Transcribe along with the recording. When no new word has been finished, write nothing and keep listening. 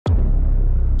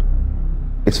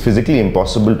It's physically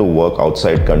impossible to work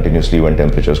outside continuously when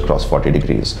temperatures cross 40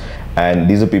 degrees. And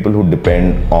these are people who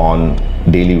depend on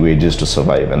daily wages to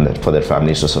survive and for their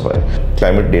families to survive.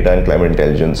 Climate data and climate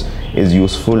intelligence is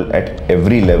useful at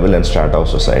every level and strata of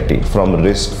society, from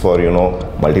risk for,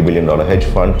 multi-billion-dollar hedge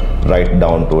fund right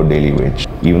down to a daily wage.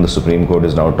 Even the Supreme Court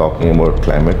is now talking about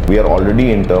climate. We are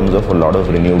already, in terms of a lot of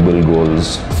renewable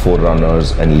goals,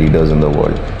 forerunners and leaders in the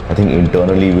world. I think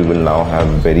internally we will now have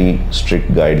very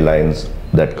strict guidelines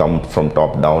that come from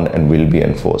top down and will be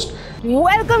enforced.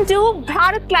 Welcome to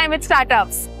Bharat Climate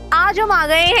Startups. आज हम आ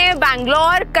गए हैं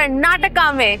बैंगलोर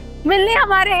कर्नाटका में मिलने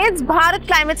हमारे इस Bharat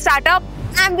climate startup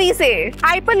Ambee से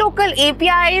hyperlocal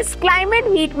APIs, climate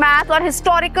heat maps और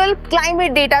historical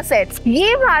climate datasets.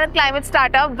 ये भारत क्लाइमेट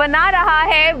स्टार्टअप बना रहा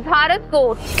है भारत को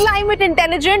climate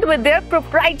intelligent with their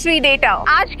proprietary data.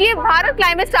 आज की भारत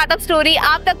क्लाइमेट स्टार्टअप स्टोरी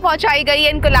आप तक पहुंचाई गई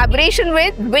है in collaboration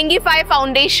with Wingify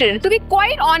Foundation. To be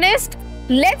quite honest,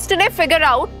 let's today figure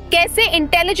out कैसे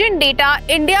इंटेलिजेंट डेटा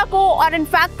इंडिया को और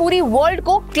इनफैक्ट पूरी वर्ल्ड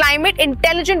को क्लाइमेट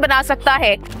इंटेलिजेंट बना सकता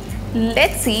है.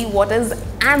 Let's see what is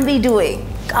Ambee doing.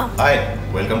 Hi,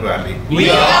 welcome to Ambee. We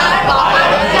are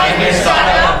Bharat Climate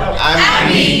Startup.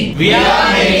 Ambee. We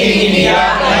are making India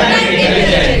climate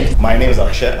intelligent. My name is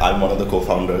Akshay. I'm one of the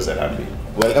co-founders at Ambee.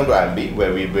 Welcome to Ambee,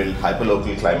 where we build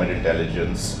hyperlocal climate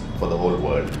intelligence for the whole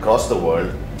world. Across the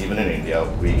world, even in India,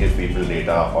 we give people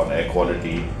data on air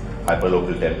quality,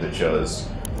 hyperlocal temperatures,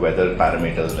 weather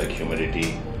parameters like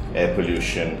humidity, air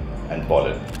pollution, and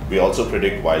pollen. We also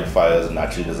predict wildfires,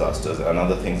 natural disasters, and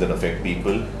other things that affect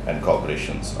people and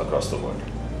corporations across the world.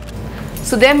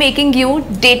 So they're making you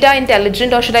data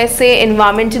intelligent, or should I say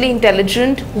environmentally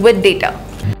intelligent with data.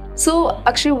 So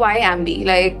Akshay, why Ambee?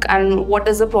 And what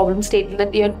is the problem statement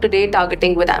that you're today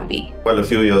targeting with Ambee? Well, a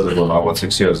few years ago, now about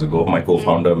 6 years ago, my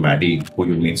co-founder Maddie, who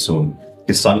you'll meet soon,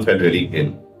 his son felt really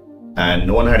ill, and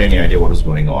no one had any idea what was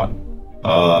going on.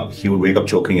 He would wake up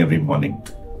choking every morning.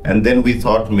 And then we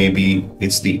thought maybe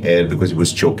it's the air because he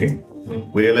was choking.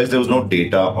 We realized there was no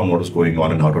data on what was going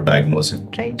on and how to diagnose it.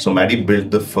 Right. So Maddie built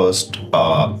the first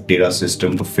data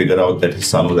system to figure out that his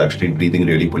son was actually breathing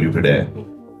really polluted air.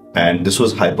 And this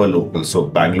was hyper-local. So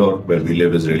Bangalore, where we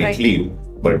live, is really clean.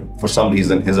 But for some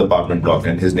reason, his apartment block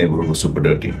and his neighborhood was super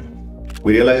dirty.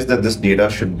 We realized that this data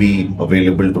should be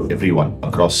available to everyone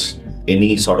across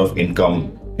any sort of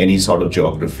income, any sort of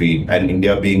geography, and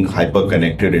India being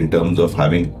hyper-connected in terms of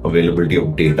having availability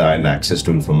of data and access to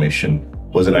information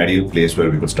was an ideal place where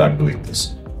we could start doing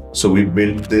this. So we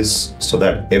built this so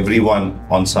that everyone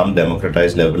on some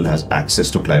democratized level has access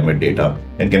to climate data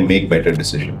and can make better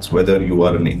decisions. Whether you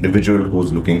are an individual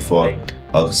who's looking for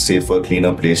a safer,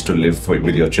 cleaner place to live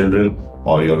with your children,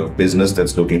 or you're a business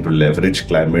that's looking to leverage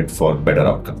climate for better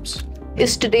outcomes.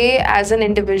 Is today, as an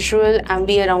individual,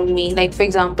 Ambee around me, like for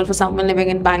example, for someone living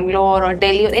in Bangalore or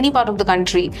Delhi or any part of the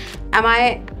country, am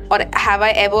I or have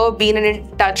I ever been in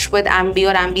touch with Ambee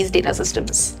or Ambee's data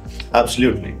systems?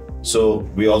 Absolutely. So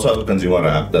we also have a consumer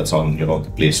app that's on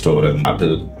the Play Store and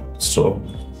Apple Store,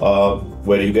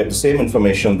 where you get the same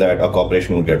information that a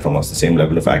corporation would get from us, the same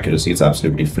level of accuracy. It's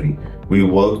absolutely free. We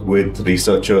work with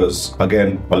researchers.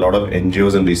 Again, a lot of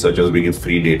NGOs and researchers we give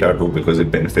free data to because it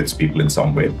benefits people in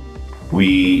some way.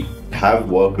 We have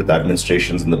worked with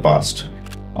administrations in the past.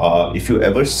 If you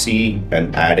ever see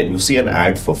an ad, and you see an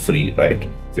ad for free, right?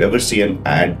 If you ever see an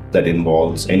ad that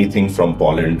involves anything from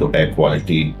pollen to air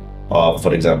quality,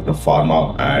 for example, a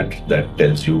pharma ad that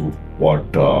tells you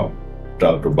what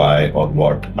drug to buy or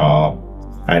what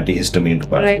antihistamine to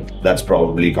buy, that's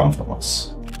probably come from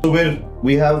us. So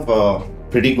we have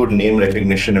pretty good name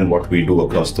recognition in what we do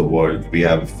across the world. We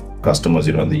have customers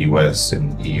in the US,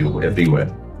 in EU,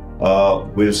 everywhere.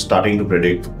 We're starting to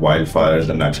predict wildfires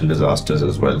and natural disasters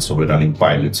as well. So we're running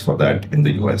pilots for that in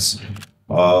the US.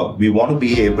 We want to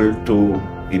be able to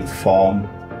inform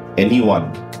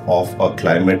anyone of a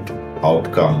climate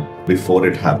outcome before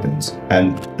it happens.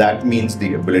 And that means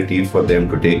the ability for them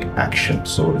to take action.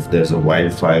 So if there's a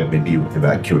wildfire, maybe you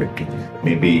evacuate.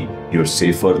 Maybe you're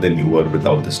safer than you were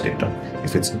without this data.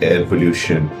 If it's air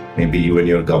pollution, maybe you and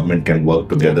your government can work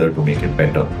together to make it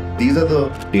better. These are the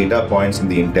data points in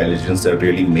the intelligence that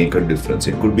really make a difference.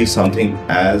 It could be something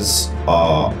as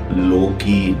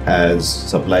low-key as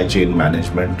supply chain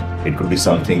management. It could be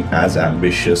something as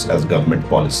ambitious as government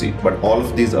policy. But all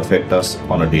of these affect us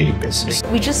on a daily basis.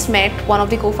 We just met one of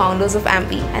the co-founders of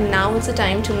Ambee, and now it's the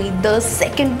time to meet the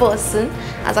second person,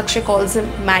 as Akshay calls him,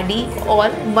 Maddie or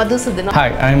Madhusudan Hi,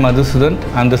 I'm Madhusudan.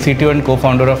 I'm the CTO and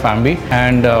co-founder of Ambee,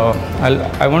 and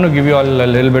I want to give you all a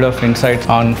little bit of insight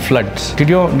on floods. Did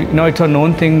you know it's a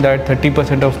known thing that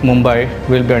 30% of Mumbai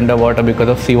will be underwater because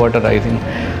of seawater rising,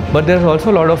 but there's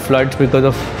also a lot of floods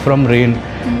from rain,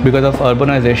 because of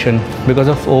urbanization, because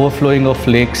of overflowing of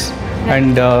lakes,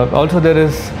 and also there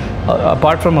is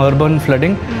apart from urban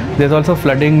flooding, there's also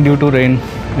flooding due to rain.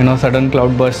 Sudden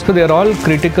cloud bursts. So they are all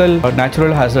critical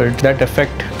natural hazards that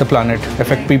affect the planet,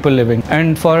 affect people living.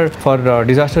 And for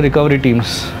disaster recovery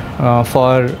teams,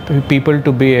 for people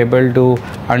to be able to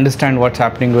understand what's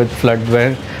happening with flood,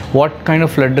 what kind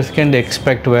of flood risk can they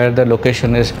expect, where the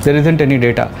location is, there isn't any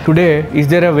data. Today, is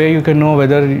there a way you can know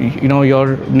whether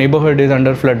your neighborhood is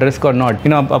under flood risk or not?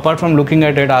 Apart from looking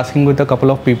at it, asking with a couple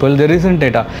of people, there isn't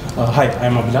data. Hi,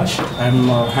 I'm Abhilash. I'm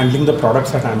handling the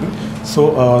products at Ambee.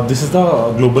 So this is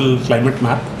the global climate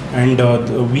map,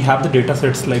 and we have the data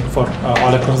sets like for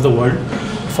all across the world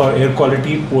for air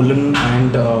quality, pollen,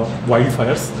 and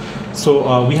wildfires.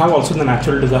 So we have also the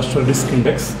natural disaster risk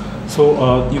index.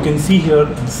 So you can see here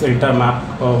this entire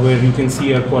map where you can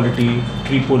see air quality,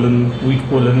 tree pollen, wheat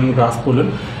pollen, and grass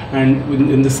pollen. And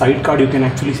in the side card, you can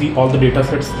actually see all the data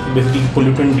sets, basically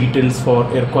pollutant details for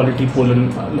air quality,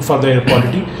 pollen, for the air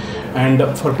quality. And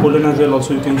for pollen as well,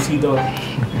 also you can see the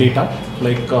data,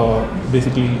 like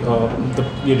basically the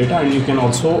data, and you can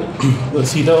also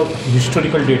see the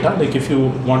historical data. Like if you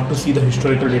want to see the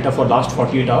historical data for last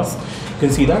 48 hours, you can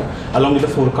see that along with the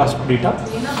forecast data.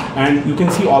 And you can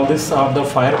see all this the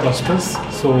fire clusters.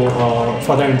 So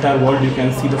for the entire world, you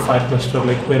can see the fire cluster,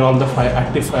 like where all the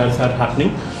active fires are happening.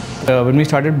 When we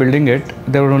started building it,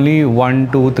 there were only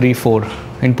 1, 2, 3, 4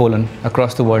 in pollen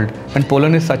across the world. And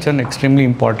pollen is such an extremely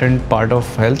important part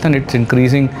of health, and it's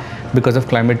increasing because of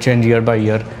climate change year by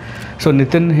year. So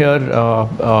Nitin here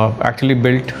actually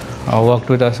worked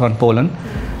with us on pollen.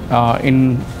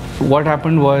 What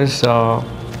happened was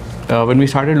when we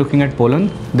started looking at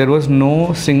pollen, there was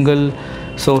no single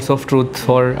source of truth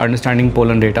for understanding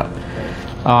pollen data.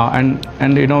 And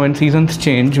when seasons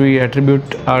change, we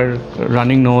attribute our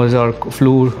running nose or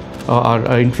flu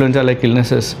or influenza-like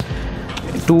illnesses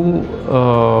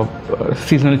to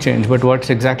seasonal change. But what's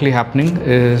exactly happening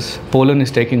is pollen is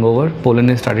taking over. Pollen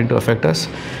is starting to affect us,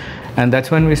 and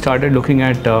that's when we started looking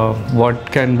at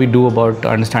what can we do about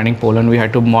understanding pollen. We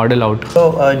had to model out.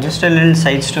 So just a little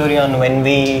side story on when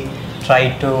we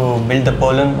tried to build the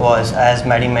pollen was, as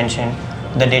Maddie mentioned,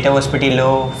 the data was pretty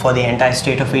low for the entire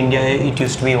state of India. It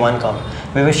used to be 1 count.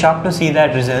 We were shocked to see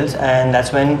that results, and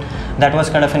that was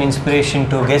kind of an inspiration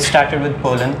to get started with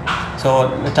pollen.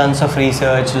 So tons of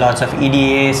research, lots of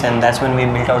EDAs, and that's when we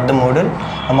built out the model.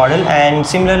 And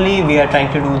similarly, we are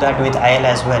trying to do that with IL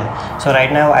as well. So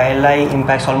right now, ILI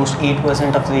impacts almost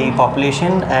 8% of the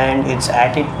population, and it's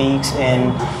at its peaks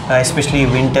in especially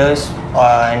winters,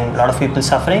 and a lot of people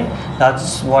suffering.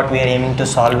 That's what we are aiming to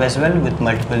solve as well, with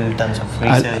multiple tons of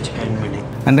research and building.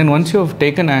 And then once you have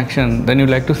taken action, then you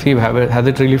like to see has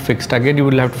it really fixed. Again, you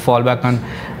will have to fall back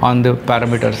on the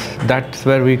parameters. That's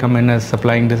where we come in as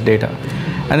supplying this data.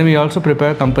 And then we also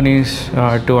prepare companies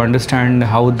to understand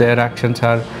how their actions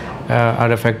are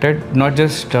affected, not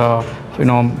just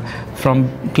from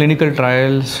clinical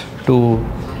trials to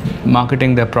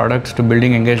marketing their products to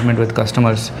building engagement with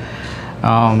customers.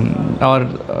 Or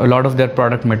a lot of their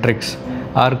product metrics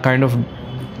are kind of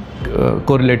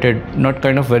correlated, not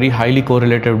kind of very highly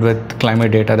correlated with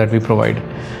climate data that we provide.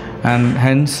 And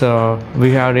hence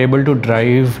we are able to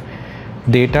drive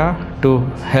data to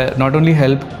not only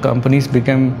help companies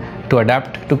to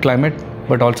adapt to climate,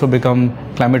 but also become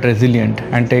climate resilient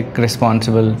and take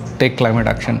climate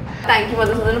action. Thank you,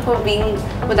 Madhusudan, for being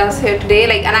with us here today,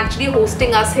 and actually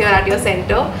hosting us here at your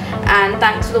center. And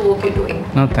thanks for the work you're doing.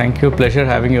 No, thank you. Pleasure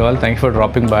having you all. Thank you for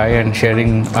dropping by and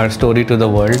sharing our story to the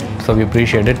world. So we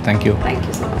appreciate it. Thank you. Thank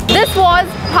you so much. This was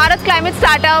Bharat Climate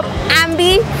Startup,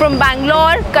 Ambee from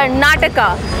Bangalore,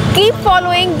 Karnataka. Keep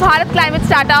following Bharat Climate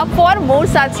Startup for more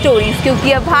such stories,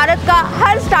 क्योंकि अब भारत का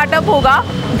हर startup होगा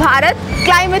Bharat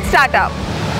climate startup.